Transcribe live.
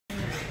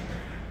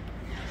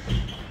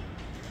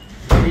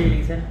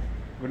sir.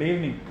 Good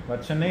evening.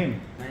 What's your name?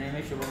 My name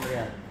is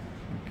Shubam.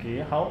 Okay.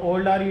 How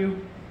old are you?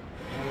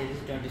 My age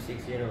is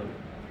 26-year-old.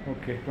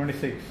 Okay,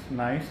 26.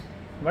 Nice.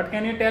 What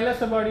can you tell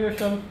us about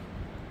yourself?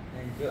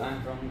 Thank you.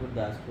 I'm from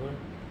Gurdaspur.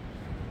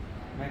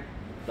 My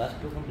plus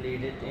 2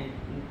 completed in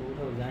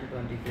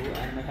 2022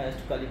 and my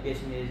highest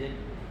qualification is a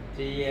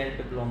 3-year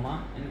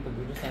diploma in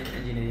computer science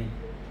engineering.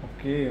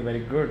 Okay,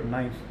 very good.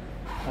 Nice.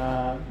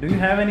 Do you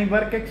have any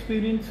work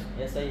experience?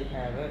 Yes, I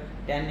have a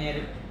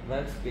 10-year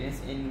work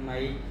experience in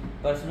my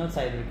personal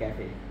cyber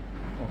cafe.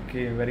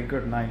 Okay, very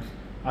good. Nice.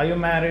 Are you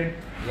married?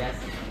 Yes,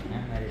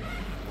 I'm married.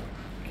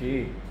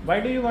 Okay. Why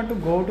do you want to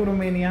go to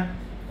Romania?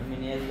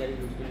 Romania is a very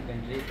beautiful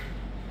country.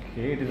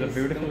 Okay, it is a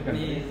beautiful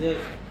country. Is a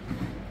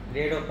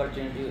great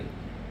opportunity,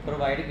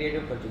 provide great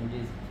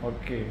opportunities.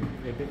 Okay,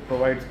 it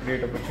provides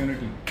great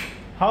opportunity.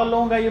 How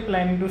long are you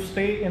planning to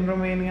stay in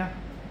Romania?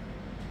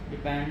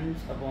 Depends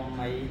upon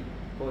my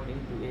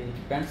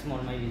depends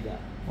on my visa.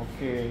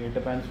 Okay, it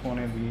depends on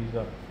your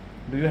visa.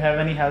 Do you have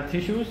any health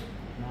issues?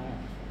 No,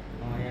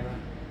 I have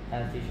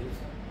health issues.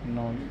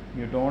 No,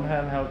 you don't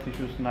have health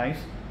issues. Nice.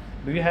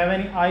 Do you have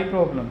any eye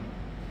problem?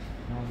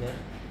 No, sir.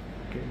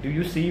 Okay. Do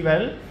you see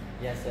well?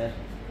 Yes, sir.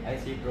 I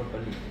see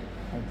properly.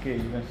 Okay,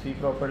 you can see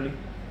properly.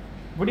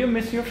 Would you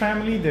miss your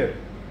family there?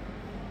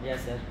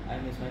 Yes, sir. I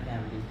miss my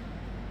family.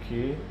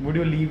 Okay. Would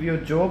you leave your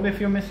job if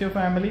you miss your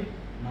family?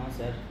 No,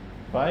 sir.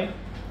 Why?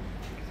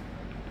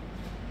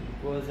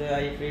 Because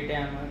I free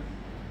time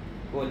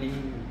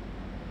calling.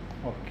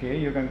 Okay,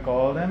 you can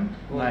call them.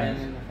 Call Nice.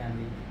 them in my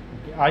family.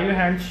 Okay. Are your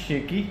hands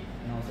shaky?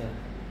 No, sir.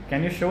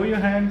 Can you show your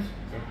hands?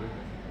 Check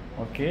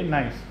it. Okay,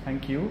 nice.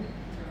 Thank you.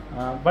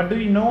 What do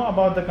you know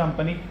about the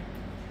company?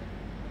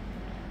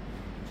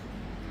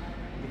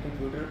 The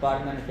computer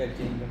part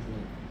manufacturing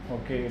company.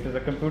 Okay, it is a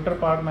computer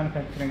part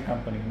manufacturing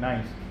company.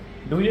 Nice.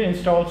 Do you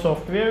install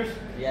softwares?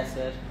 Yes,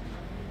 sir.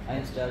 I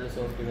install the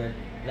software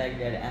like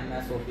that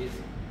MS Office,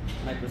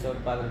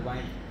 Microsoft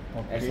PowerPoint,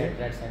 Okay.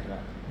 etc. etc.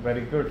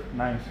 Very good.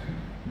 Nice.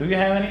 Do you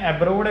have any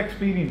abroad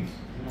experience?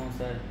 No,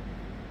 sir.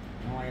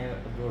 No, I have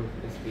abroad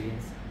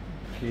experience.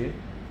 Okay.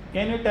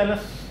 Can you tell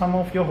us some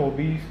of your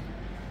hobbies?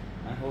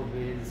 My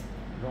hobby is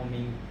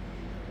roaming.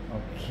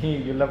 Okay,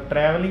 you love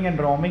traveling and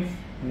roaming.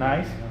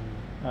 Nice.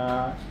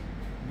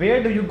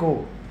 Where do you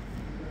go?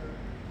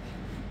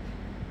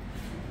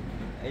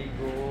 I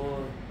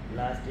go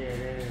last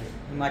year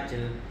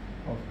Himachal.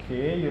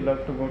 Okay, you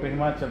love to go to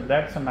Himachal.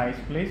 That's a nice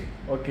place.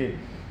 Okay,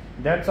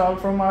 that's all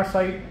from our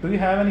side. Do you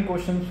have any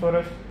questions for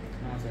us?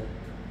 No, sir.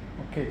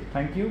 Okay,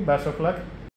 thank you. Best of luck.